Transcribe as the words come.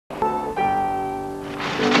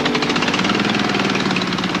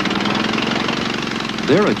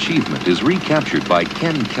Their achievement is recaptured by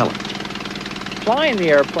Ken Kellett. Flying the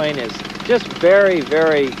airplane is just very,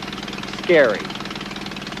 very scary.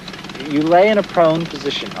 You lay in a prone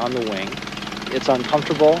position on the wing. It's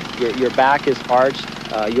uncomfortable. Your back is arched.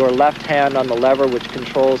 Your left hand on the lever, which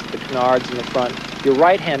controls the canards in the front. Your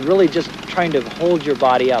right hand really just trying to hold your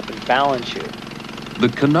body up and balance you. The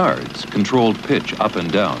canards controlled pitch up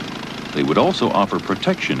and down. They would also offer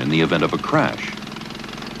protection in the event of a crash.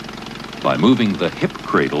 By moving the hip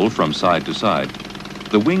cradle from side to side,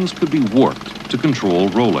 the wings could be warped to control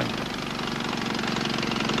rolling.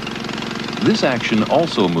 This action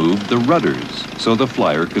also moved the rudders, so the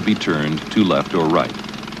flyer could be turned to left or right.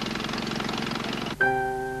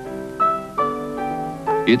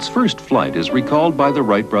 Its first flight is recalled by the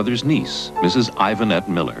Wright brothers' niece, Mrs. Ivanette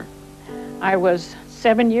Miller. I was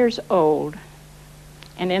 7 years old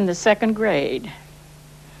and in the 2nd grade.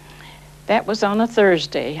 That was on a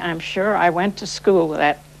Thursday. I'm sure I went to school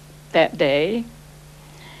that day.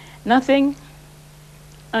 Nothing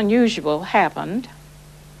unusual happened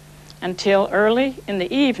until early in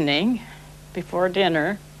the evening before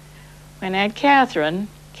dinner when Aunt Catherine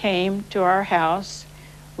came to our house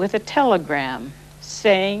with a telegram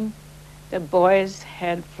saying the boys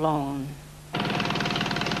had flown.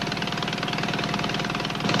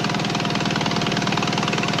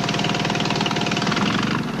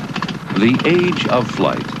 The age of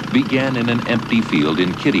flight began in an empty field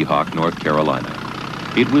in Kitty Hawk, North Carolina.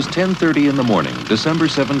 It was 10:30 in the morning, December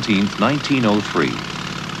 17, 1903.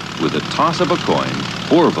 With a toss of a coin,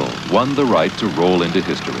 Orville won the right to roll into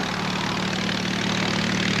history.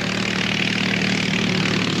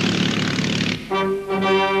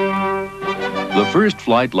 The first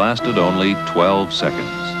flight lasted only 12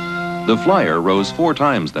 seconds. The flyer rose 4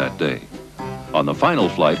 times that day. On the final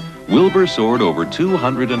flight, Wilbur soared over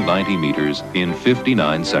 290 meters in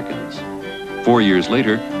 59 seconds. 4 years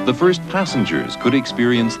later, the first passengers could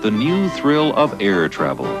experience the new thrill of air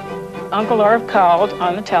travel. Uncle Orv called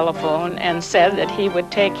on the telephone and said that he would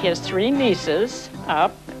take his 3 nieces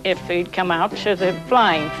up if he'd come out to the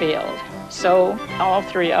flying field. So all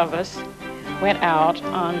 3 of us went out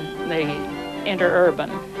on the interurban.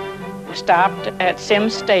 We stopped at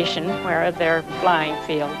Sims Station where their flying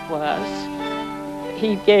field was.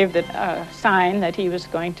 He gave the sign that he was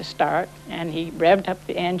going to start, and he revved up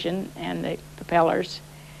the engine and the propellers,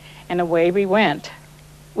 and away we went.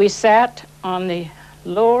 We sat on the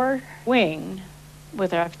lower wing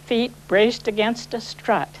with our feet braced against a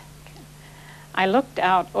strut. I looked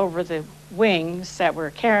out over the wings that were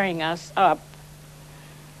carrying us up,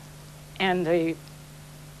 and the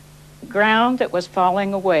ground that was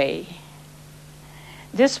falling away.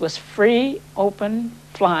 This was free, open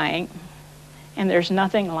flying, and there's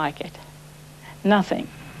nothing like it. Nothing.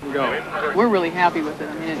 We're really happy with it.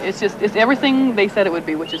 I mean, it's everything they said it would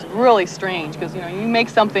be, which is really strange because, you know, you make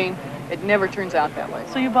something, it never turns out that way.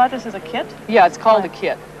 So you bought this as a kit? Yeah, it's called a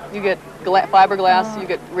kit. You get fiberglass, you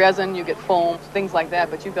get resin, you get foam, things like that,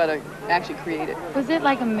 but you've got to actually create it. Was it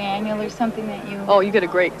like a manual or something that you... Oh, you get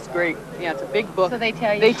it's great. Yeah, it's a big book. So they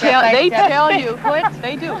tell you They tell you. What?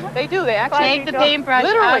 They do. They actually... Take the paintbrush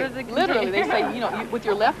out of the container. Literally, they say, you know, with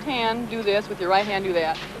your left hand, do this, with your right hand, do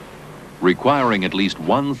that. Requiring at least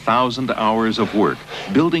 1,000 hours of work,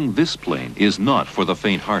 building this plane is not for the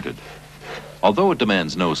faint-hearted. Although it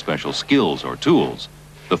demands no special skills or tools,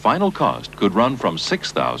 the final cost could run from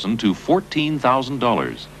 $6,000 to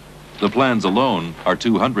 $14,000. The plans alone are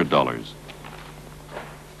 $200.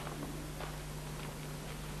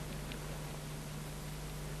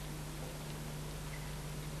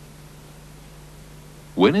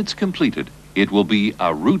 When it's completed, it will be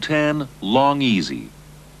a Rutan Long Easy.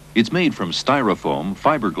 It's made from styrofoam,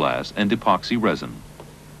 fiberglass, and epoxy resin.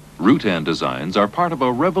 Rutan designs are part of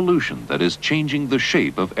a revolution that is changing the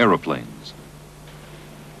shape of aeroplanes.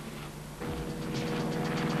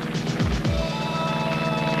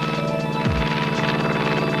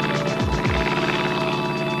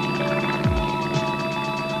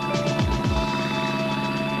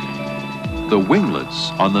 The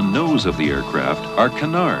winglets on the nose of the aircraft are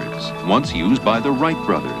canards, once used by the Wright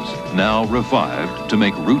brothers, now revived to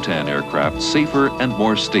make Rutan aircraft safer and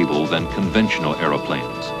more stable than conventional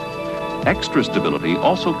aeroplanes. Extra stability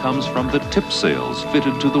also comes from the tip sails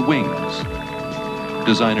fitted to the wings.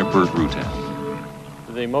 Designer Bert Rutan.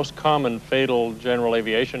 The most common fatal general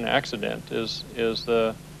aviation accident is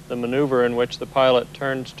the maneuver in which the pilot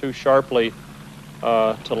turns too sharply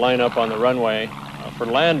to line up on the runway for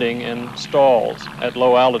landing and stalls at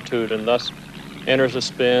low altitude and thus enters a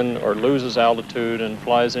spin or loses altitude and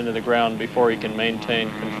flies into the ground before he can maintain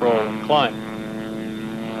control and climb.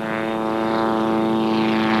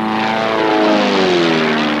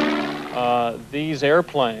 these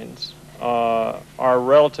airplanes are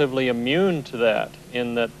relatively immune to that,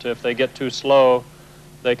 in that if they get too slow,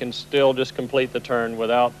 they can still just complete the turn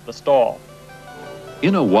without the stall.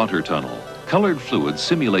 In a water tunnel, colored fluid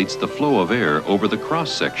simulates the flow of air over the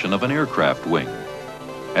cross-section of an aircraft wing.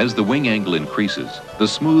 As the wing angle increases, the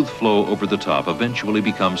smooth flow over the top eventually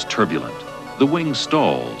becomes turbulent. The wing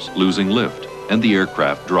stalls, losing lift, and the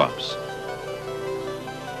aircraft drops.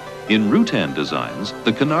 In Rutan designs,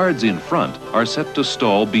 the canards in front are set to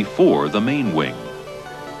stall before the main wing.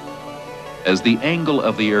 As the angle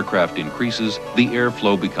of the aircraft increases, the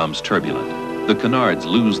airflow becomes turbulent. The canards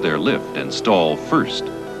lose their lift and stall first.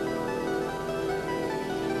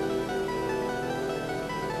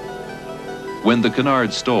 When the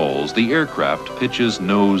canard stalls, the aircraft pitches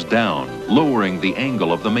nose down, lowering the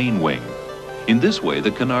angle of the main wing. In this way,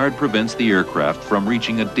 the canard prevents the aircraft from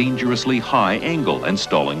reaching a dangerously high angle and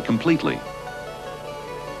stalling completely.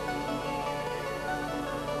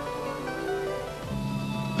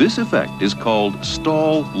 This effect is called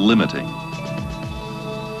stall limiting.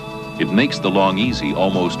 It makes the Long-Easy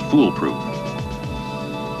almost foolproof.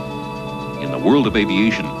 In the world of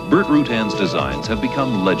aviation, Burt Rutan's designs have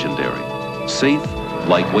become legendary. Safe,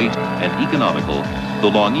 lightweight, and economical,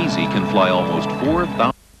 the Long-Easy can fly almost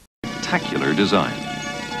 4,000 spectacular design.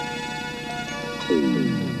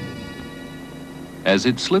 As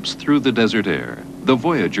it slips through the desert air, the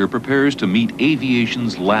Voyager prepares to meet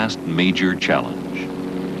aviation's last major challenge.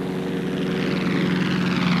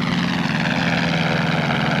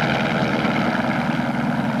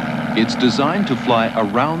 It's designed to fly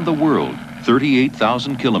around the world,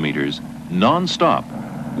 38,000 kilometers, non-stop,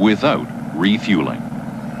 without refueling.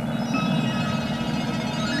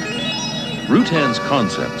 Rutan's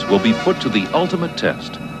concepts will be put to the ultimate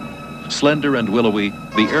test. Slender and willowy,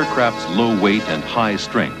 the aircraft's low weight and high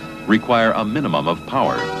strength require a minimum of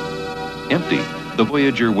power. Empty, the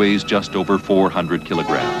Voyager weighs just over 400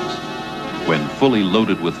 kilograms. When fully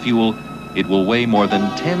loaded with fuel, it will weigh more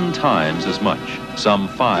than 10 times as much, some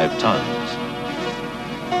 5 tons.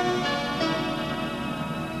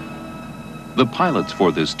 The pilots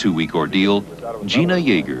for this 2-week ordeal, Gina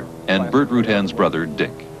Yeager and Burt Rutan's brother,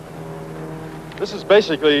 Dick. This is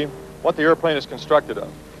basically what the airplane is constructed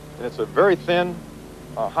of. And it's a very thin,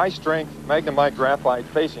 high-strength magnemite graphite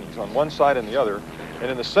facings on one side and the other. And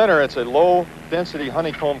in the center, it's a low-density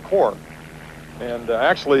honeycomb core. And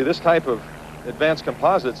actually, this type of advanced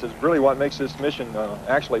composites is really what makes this mission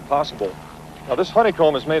actually possible. Now, this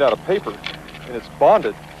honeycomb is made out of paper, and it's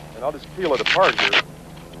bonded. And I'll just peel it apart here.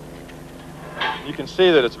 You can see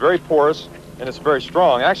that it's very porous, and it's very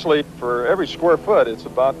strong. Actually, for every square foot, it's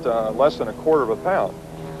about less than 1/4 of a pound.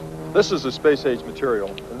 This is the space-age material,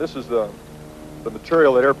 and this is the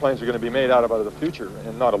material that airplanes are going to be made out of the future,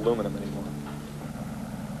 and not aluminum anymore.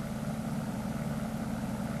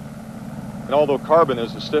 And although carbon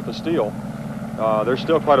is as stiff as steel, there's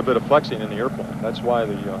still quite a bit of flexing in the airplane. That's why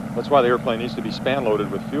the airplane needs to be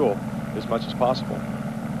span-loaded with fuel as much as possible.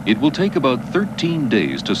 It will take about 13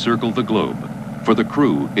 days to circle the globe. For the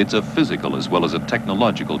crew, it's a physical as well as a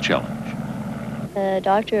technological challenge. The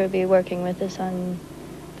doctor will be working with us on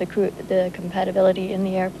the compatibility in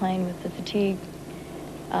the airplane with the fatigue,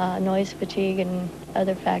 noise fatigue, and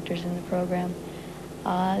other factors in the program.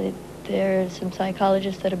 There's some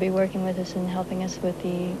psychologists that will be working with us and helping us with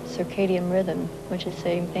the circadian rhythm, which is the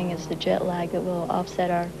same thing as the jet lag that will offset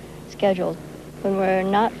our schedule. When we're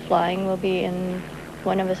not flying,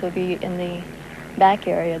 one of us will be in the back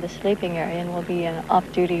area, the sleeping area, and we'll be in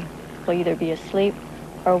off-duty. We'll either be asleep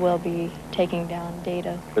or we'll be taking down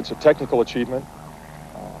data. It's a technical achievement.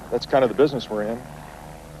 That's kind of the business we're in,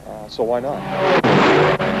 so why not?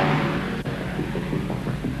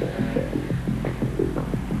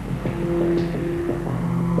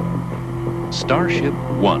 Starship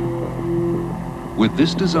 1. With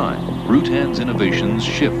this design, Rutan's innovations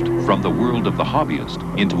shift from the world of the hobbyist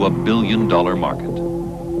into a billion-dollar market.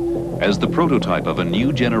 As the prototype of a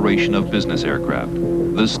new generation of business aircraft,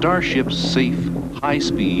 the Starship's safe,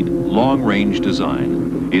 high-speed, long-range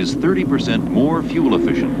design is 30% more fuel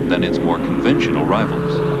efficient than its more conventional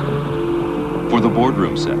rivals. For the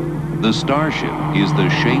boardroom set, the Starship is the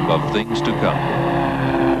shape of things to come.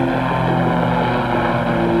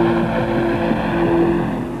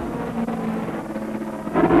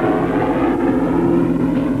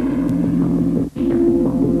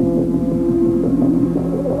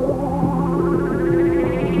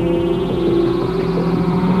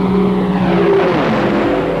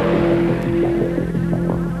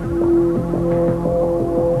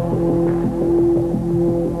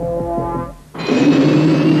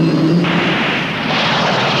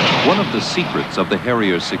 the secrets of the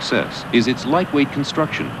Harrier's success is its lightweight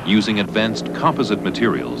construction using advanced composite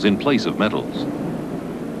materials in place of metals.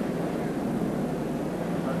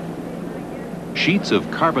 Sheets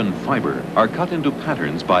of carbon fiber are cut into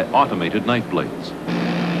patterns by automated knife blades.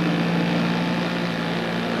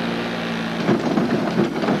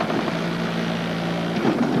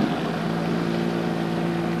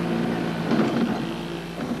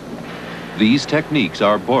 These techniques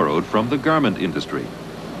are borrowed from the garment industry.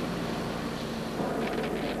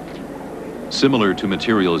 Similar to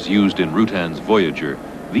materials used in Rutan's Voyager,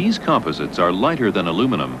 these composites are lighter than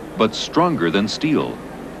aluminum, but stronger than steel.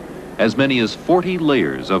 As many as 40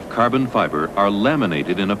 layers of carbon fiber are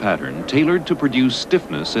laminated in a pattern tailored to produce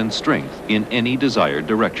stiffness and strength in any desired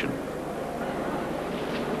direction.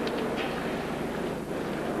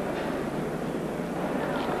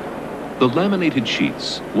 The laminated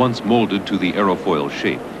sheets, once molded to the aerofoil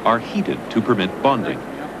shape, are heated to permit bonding.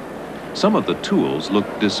 Some of the tools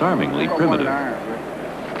look disarmingly primitive.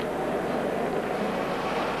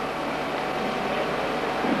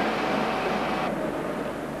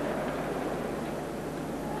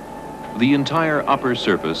 The entire upper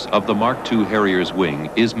surface of the Mark II Harrier's wing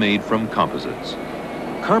is made from composites.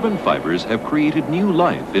 Carbon fibers have created new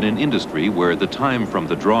life in an industry where the time from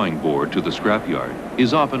the drawing board to the scrapyard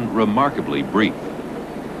is often remarkably brief.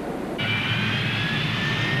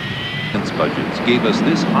 Defense budgets gave us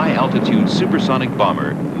this high-altitude supersonic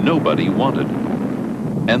bomber nobody wanted,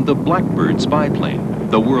 and the Blackbird spy plane,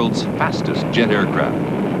 the world's fastest jet aircraft.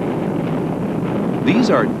 These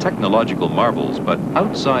are technological marvels, but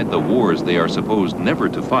outside the wars they are supposed never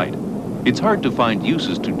to fight, it's hard to find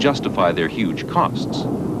uses to justify their huge costs.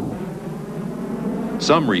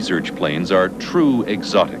 Some research planes are true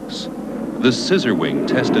exotics. The Scissor Wing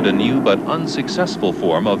tested a new but unsuccessful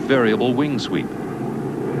form of variable wing sweep.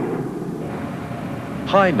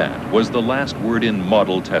 High mat was the last word in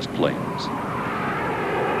model test planes.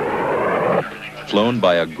 Flown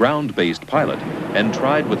by a ground-based pilot and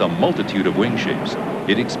tried with a multitude of wing shapes,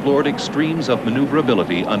 it explored extremes of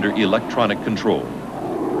maneuverability under electronic control.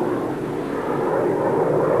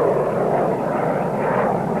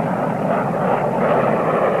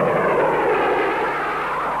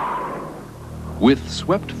 With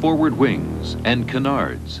swept forward wings and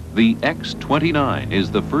canards, the X-29 is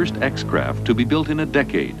the first X-craft to be built in a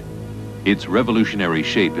decade. Its revolutionary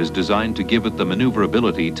shape is designed to give it the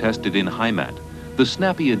maneuverability tested in high mat, the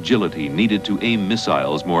snappy agility needed to aim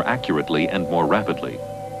missiles more accurately and more rapidly.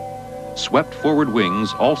 Swept forward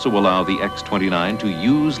wings also allow the X-29 to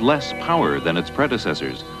use less power than its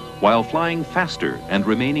predecessors, while flying faster and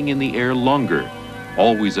remaining in the air longer,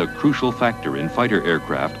 always a crucial factor in fighter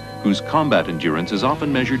aircraft whose combat endurance is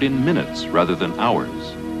often measured in minutes rather than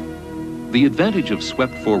hours. The advantage of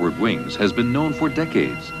swept forward wings has been known for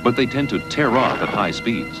decades, but they tend to tear off at high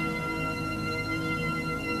speeds.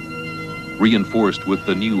 Reinforced with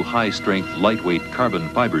the new high-strength, lightweight carbon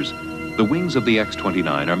fibers, the wings of the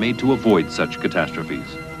X-29 are made to avoid such catastrophes.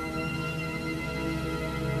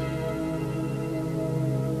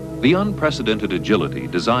 The unprecedented agility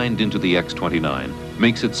designed into the X-29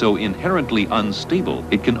 makes it so inherently unstable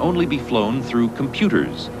it can only be flown through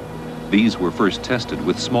computers. These were first tested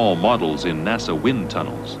with small models in NASA wind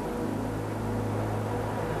tunnels.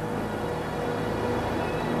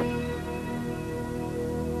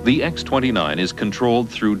 The X-29 is controlled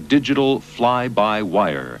through digital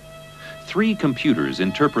fly-by-wire. 3 computers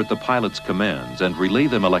interpret the pilot's commands and relay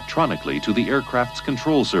them electronically to the aircraft's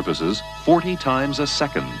control surfaces 40 times a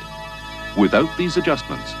second. Without these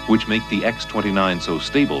adjustments, which make the X-29 so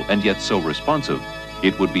stable and yet so responsive,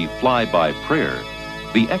 it would be fly-by-prayer.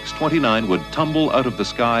 The X-29 would tumble out of the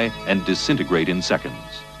sky and disintegrate in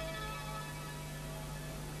seconds.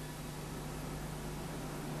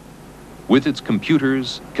 With its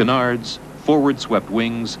computers, canards, forward-swept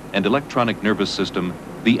wings, and electronic nervous system,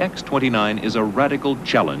 the X-29 is a radical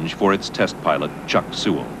challenge for its test pilot, Chuck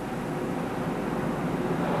Sewell.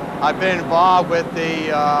 I've been involved with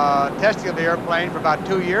the testing of the airplane for about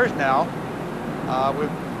 2 years now. We've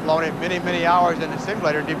flown it many, many hours in the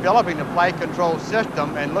simulator, developing the flight control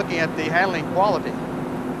system and looking at the handling quality.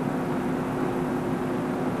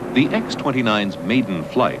 The X-29's maiden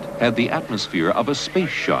flight had the atmosphere of a space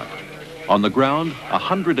shot. On the ground,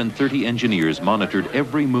 130 engineers monitored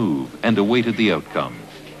every move and awaited the outcome.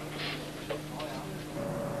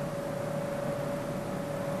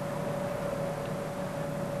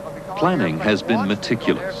 Planning has been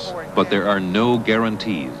meticulous, but there are no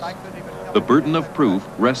guarantees. The burden of proof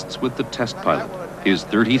rests with the test pilot, his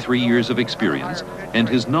 33 years of experience, and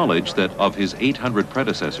his knowledge that of his 800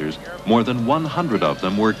 predecessors, more than 100 of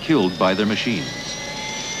them were killed by their machines.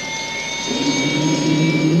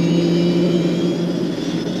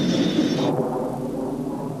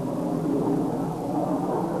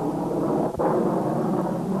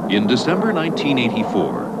 In December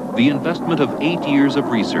 1984, the investment of 8 years of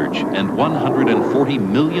research and $140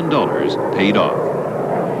 million paid off.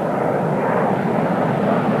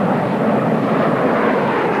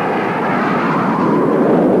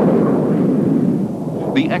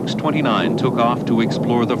 The X-29 took off to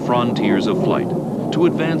explore the frontiers of flight, to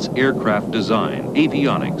advance aircraft design,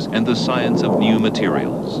 avionics, and the science of new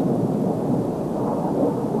materials.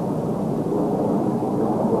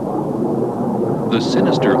 The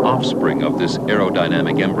sinister offspring of this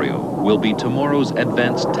aerodynamic embryo will be tomorrow's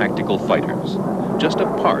advanced tactical fighters, just a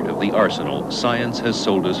part of the arsenal science has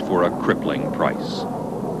sold us for a crippling price.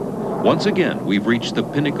 Once again, we've reached the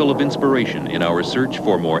pinnacle of inspiration in our search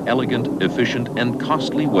for more elegant, efficient, and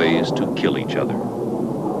costly ways to kill each other.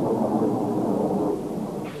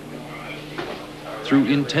 Through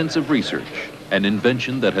intensive research, an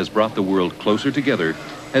invention that has brought the world closer together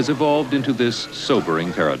has evolved into this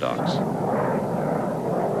sobering paradox.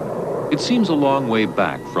 It seems a long way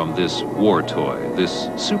back from this war toy, this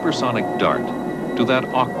supersonic dart, to that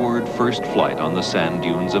awkward first flight on the sand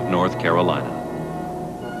dunes of North Carolina.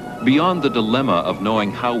 Beyond the dilemma of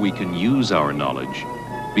knowing how we can use our knowledge,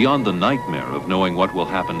 beyond the nightmare of knowing what will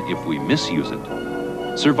happen if we misuse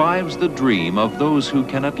it, survives the dream of those who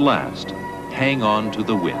can at last hang on to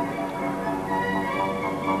the wind.